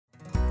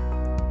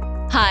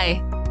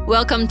Hi,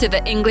 welcome to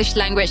the English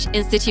Language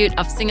Institute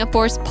of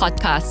Singapore's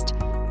podcast,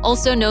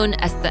 also known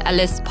as the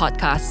ELIS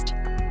podcast.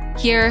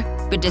 Here,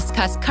 we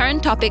discuss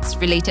current topics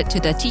related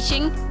to the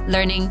teaching,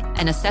 learning,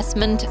 and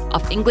assessment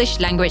of English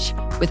language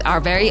with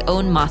our very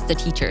own master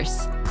teachers.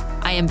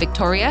 I am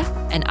Victoria,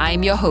 and I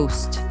am your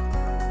host.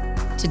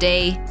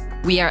 Today,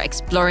 we are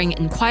exploring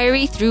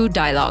inquiry through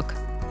dialogue,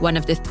 one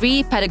of the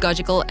 3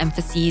 pedagogical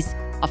emphases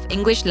of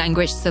English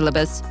Language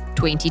Syllabus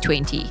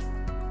 2020.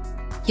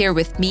 Here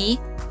with me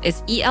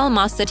is EL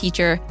Master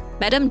Teacher,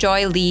 Madam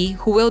Joy Lee,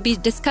 who will be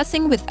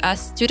discussing with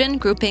us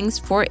student groupings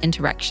for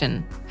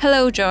interaction.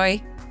 Hello,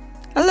 Joy.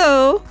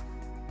 Hello.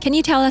 Can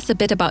you tell us a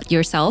bit about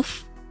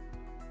yourself?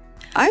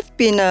 I've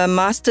been a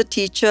master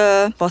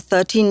teacher for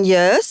 13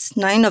 years,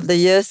 9 of the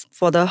years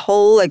for the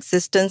whole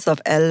existence of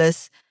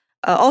ELIS.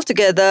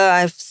 Altogether,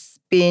 I've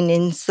been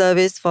in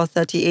service for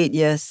 38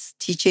 years,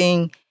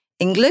 teaching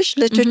English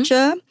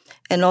literature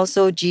and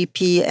also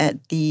GP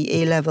at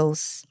the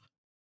A-levels.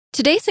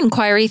 Today's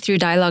inquiry through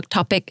dialogue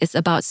topic is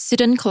about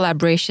student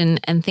collaboration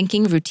and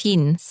thinking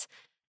routines.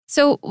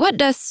 So, what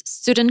does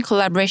student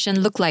collaboration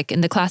look like in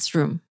the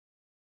classroom?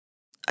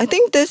 I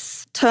think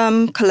this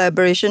term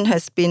collaboration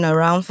has been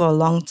around for a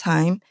long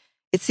time.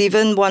 It's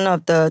even one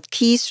of the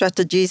key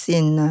strategies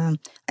in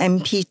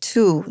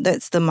MP2.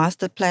 That's the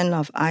Master Plan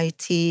of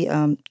IT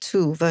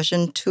 2,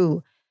 version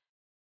 2.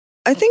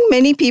 I think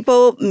many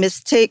people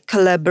mistake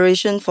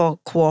collaboration for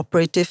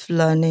cooperative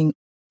learning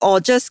or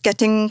just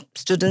getting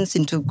students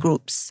into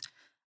groups.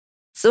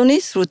 It's only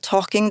through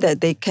talking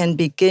that they can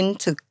begin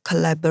to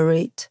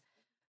collaborate.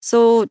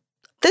 So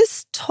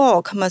this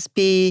talk must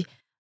be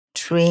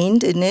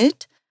trained in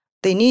it.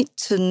 They need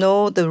to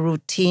know the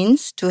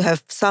routines, to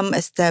have some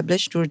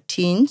established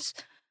routines.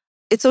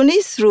 It's only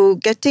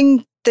through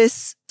getting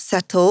this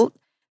settled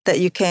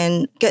that you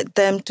can get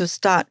them to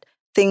start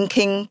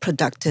thinking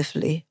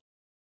productively.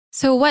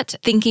 So, what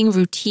thinking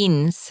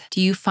routines do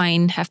you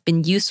find have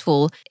been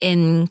useful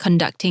in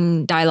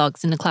conducting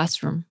dialogues in the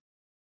classroom?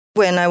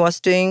 When I was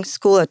doing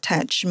school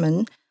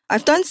attachment,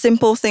 I've done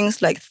simple things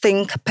like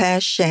think,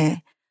 pair,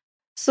 share.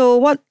 So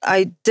what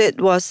I did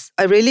was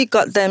I really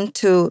got them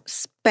to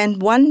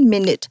spend 1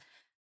 minute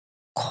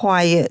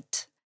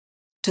quiet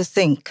to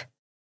think.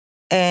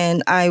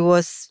 And I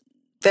was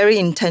very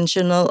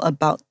intentional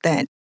about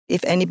that.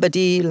 If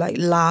anybody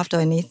laughed or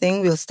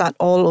anything, we'll start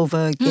all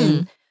over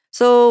again.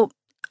 So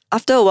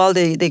after a while,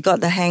 they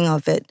got the hang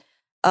of it.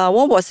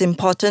 What was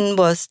important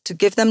was to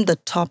give them the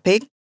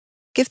topic,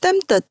 give them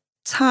the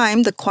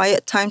time, the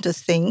quiet time to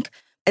think.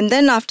 And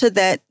then after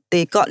that,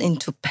 they got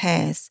into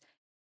pairs.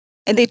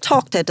 And they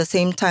talked at the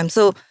same time.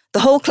 So the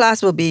whole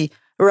class will be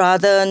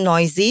rather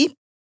noisy,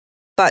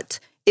 but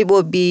it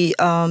will be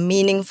a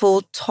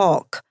meaningful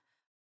talk.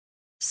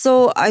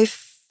 So I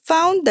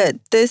found that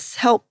this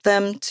helped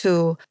them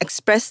to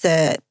express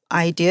their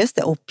ideas,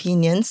 their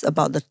opinions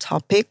about the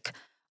topic,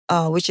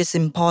 which is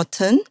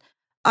important.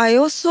 I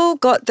also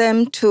got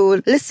them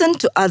to listen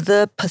to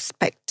other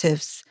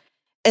perspectives.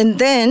 And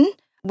then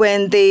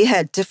when they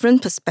had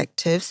different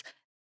perspectives,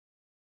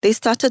 they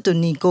started to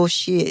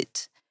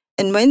negotiate.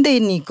 And when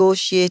they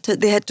negotiated,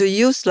 they had to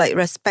use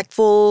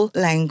respectful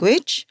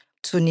language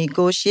to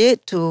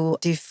negotiate, to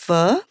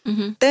defer.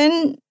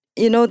 Then,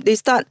 they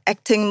start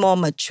acting more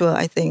mature,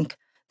 I think.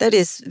 That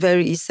is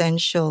very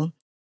essential.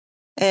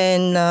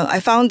 And I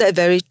found that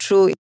very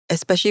true,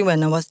 especially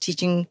when I was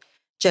teaching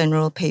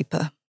general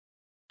paper.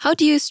 How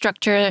do you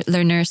structure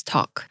learners'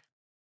 talk?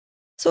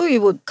 So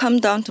it would come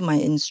down to my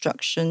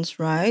instructions,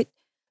 right?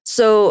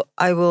 So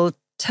I will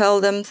tell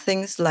them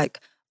things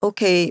like,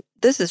 okay,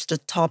 this is the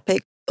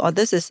topic, or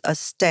this is a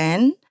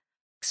stand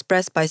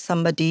expressed by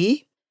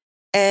somebody,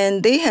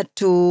 and they had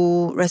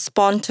to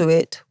respond to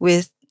it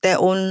with their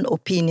own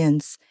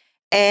opinions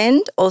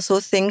and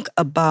also think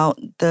about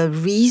the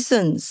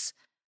reasons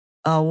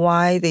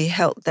why they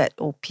held that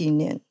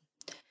opinion.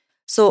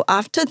 So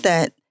after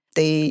that,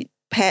 they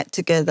paired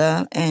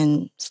together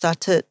and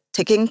started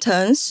taking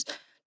turns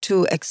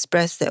to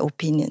express their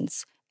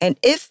opinions. And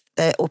if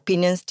their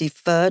opinions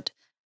differed,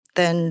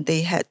 then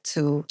they had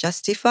to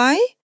justify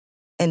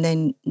and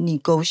then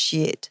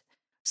negotiate.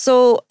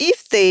 So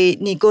if they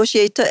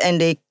negotiated and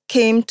they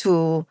came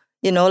to,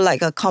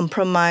 a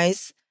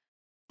compromise,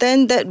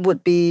 then that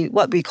would be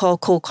what we call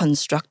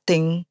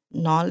co-constructing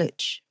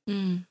knowledge.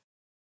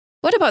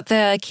 What about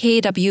the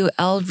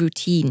KWL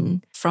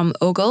routine from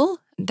Ogle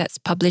that's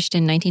published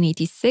in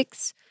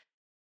 1986?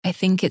 I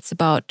think it's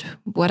about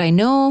what I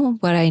know,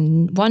 what I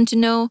want to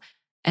know,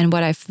 and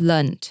what I've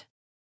learned.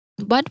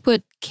 What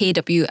would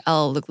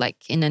KWL look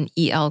like in an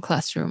EL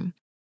classroom?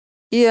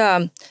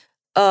 Yeah,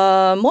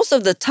 most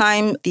of the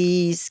time,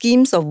 the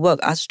schemes of work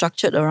are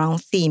structured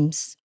around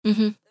themes.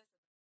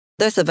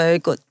 That's a very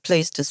good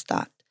place to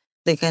start.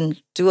 They can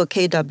do a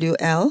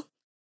KWL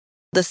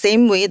the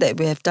same way that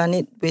we have done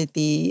it with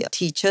the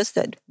teachers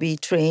that we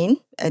train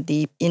in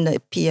the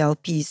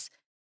PLPs.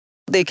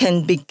 They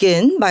can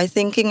begin by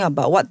thinking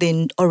about what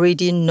they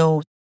already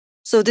know.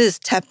 So this is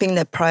tapping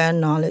their prior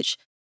knowledge.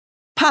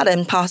 part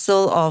and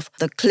parcel of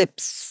the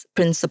CLIPS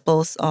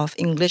principles of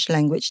English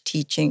language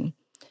teaching.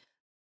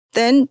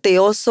 Then they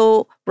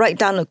also write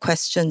down the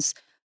questions.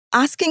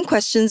 Asking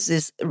questions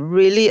is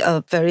really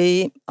a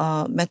very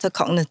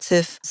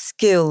metacognitive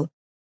skill.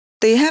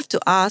 They have to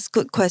ask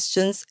good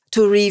questions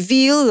to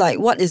reveal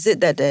what is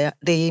it that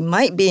they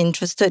might be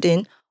interested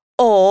in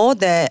or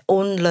their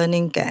own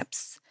learning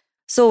gaps.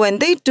 So when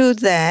they do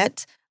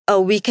that,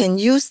 we can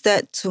use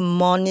that to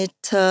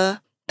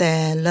monitor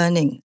their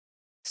learning.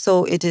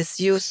 So it is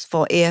used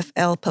for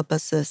AFL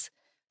purposes.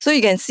 So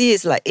you can see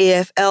it's like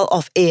AFL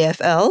of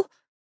AFL.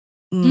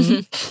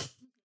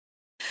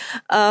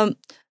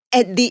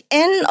 At the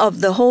end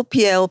of the whole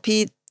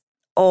PLP,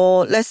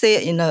 or let's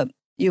say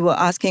you were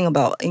asking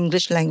about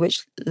English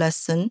language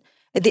lesson,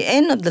 at the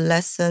end of the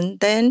lesson,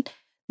 then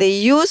they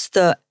use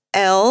the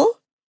L,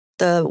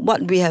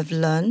 what we have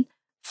learned,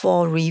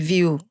 for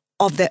review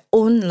of their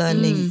own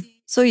learning.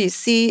 So you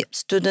see,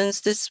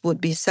 students, this would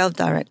be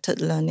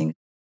self-directed learning.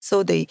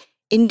 So they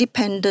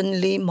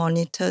independently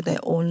monitor their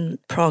own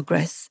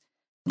progress.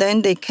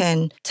 Then they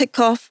can tick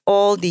off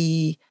all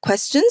the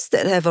questions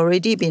that have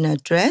already been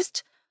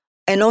addressed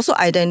and also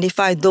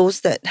identify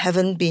those that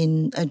haven't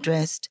been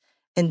addressed.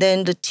 And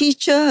then the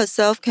teacher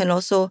herself can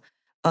also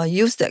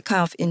use that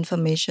kind of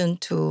information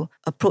to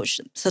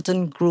approach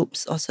certain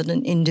groups or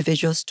certain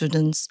individual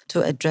students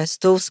to address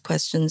those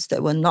questions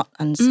that were not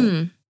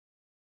answered.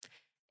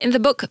 In the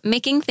book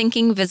Making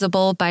Thinking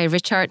Visible by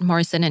Richard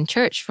Morrison and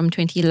Church from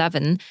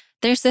 2011,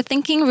 there's the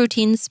Thinking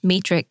Routines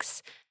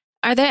Matrix.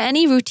 Are there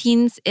any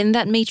routines in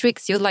that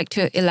matrix you'd like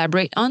to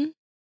elaborate on?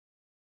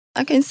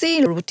 I can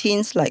see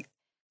routines like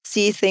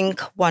see,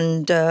 think,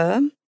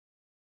 wonder.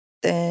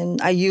 Then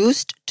I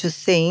used to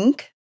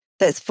think.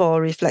 That's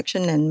for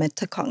reflection and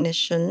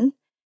metacognition.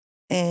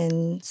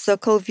 And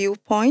circle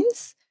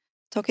viewpoints,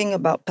 talking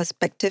about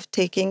perspective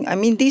taking. I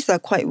mean, these are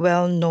quite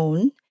well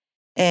known.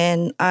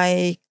 And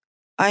I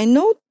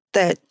know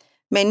that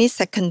many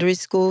secondary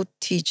school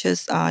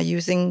teachers are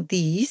using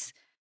these.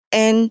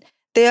 And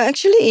they are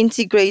actually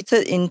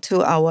integrated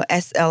into our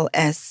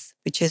SLS,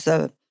 which is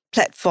a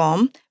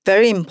platform,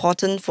 very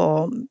important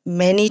for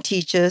many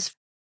teachers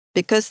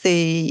because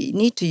they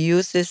need to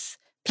use this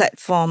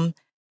platform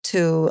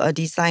to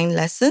design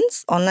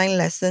lessons, online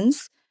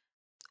lessons.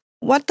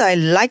 What I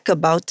like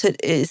about it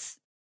is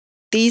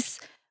these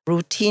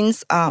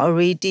routines are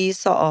already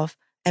sort of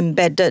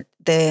embedded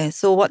there.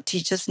 So what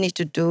teachers need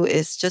to do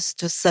is just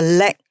to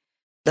select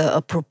the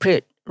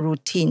appropriate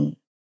routine.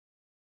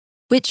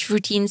 Which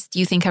routines do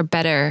you think are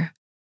better?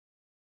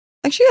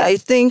 Actually, I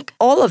think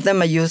all of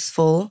them are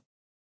useful,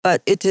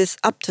 but it is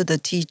up to the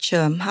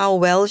teacher how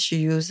well she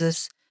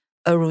uses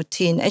a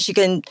routine. And she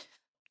can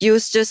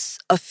use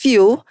just a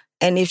few,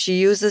 and if she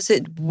uses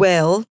it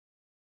well,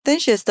 then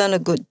she has done a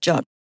good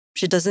job.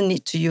 She doesn't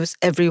need to use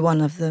every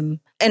one of them.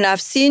 And I've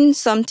seen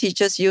some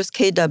teachers use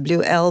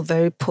KWL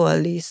very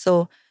poorly,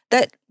 so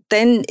that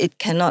then it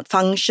cannot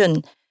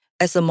function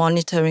as a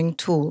monitoring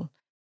tool.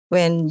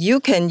 When you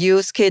can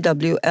use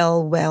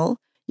KWL well,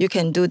 you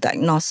can do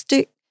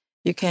diagnostic,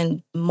 you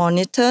can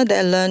monitor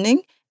their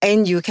learning,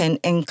 and you can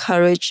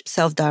encourage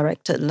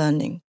self-directed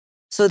learning.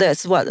 So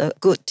that's what a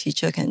good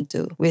teacher can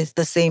do with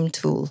the same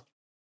tool.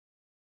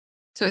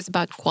 So it's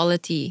about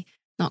quality,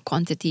 not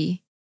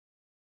quantity.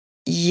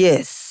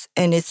 Yes,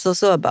 and it's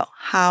also about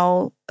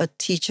how a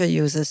teacher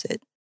uses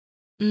it.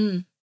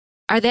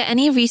 Are there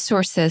any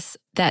resources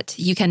that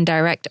you can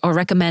direct or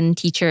recommend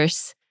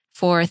teachers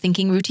for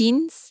thinking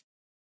routines?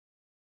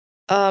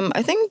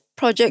 I think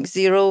Project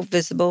Zero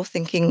Visible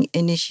Thinking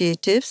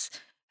Initiatives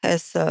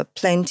has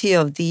plenty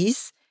of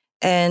these,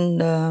 and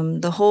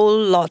the whole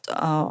lot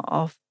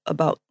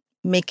about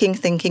making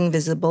thinking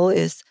visible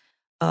is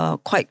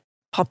quite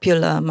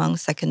popular among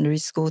secondary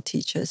school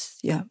teachers.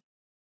 Yeah.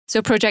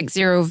 So Project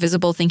Zero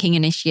Visible Thinking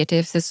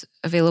Initiatives is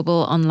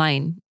available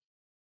online?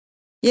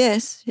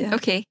 Yes. Yeah.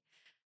 Okay.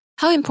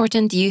 How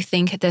important do you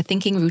think the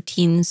thinking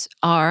routines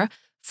are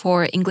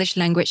for English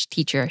language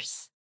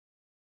teachers?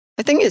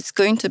 I think it's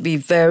going to be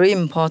very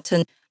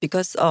important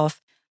because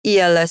of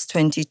ELS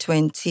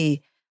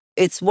 2020.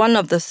 It's one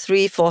of the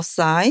 3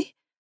 foci.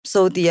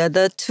 So the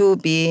other 2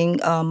 being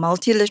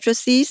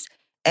multiliteracies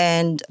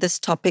and this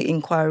topic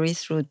inquiry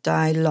through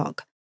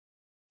dialogue.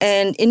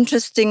 And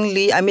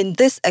interestingly, I mean,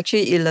 this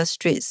actually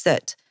illustrates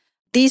that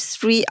these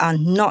 3 are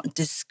not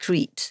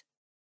discrete.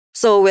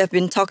 So we have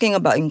been talking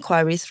about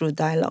inquiry through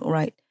dialogue,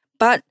 right?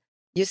 But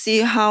you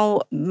see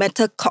how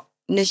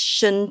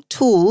metacognition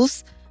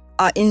tools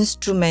are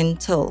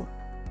instrumental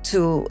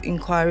to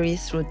inquiry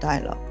through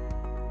dialogue.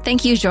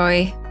 Thank you,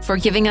 Joy, for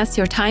giving us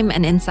your time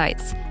and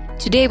insights.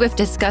 Today, we've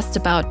discussed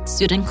about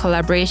student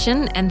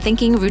collaboration and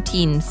thinking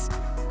routines.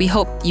 We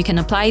hope you can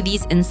apply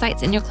these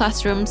insights in your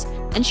classrooms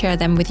and share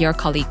them with your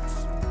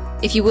colleagues.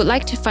 If you would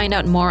like to find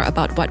out more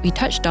about what we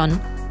touched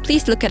on,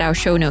 please look at our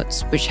show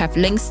notes, which have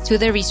links to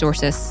the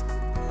resources.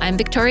 I'm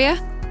Victoria.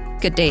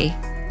 Good day.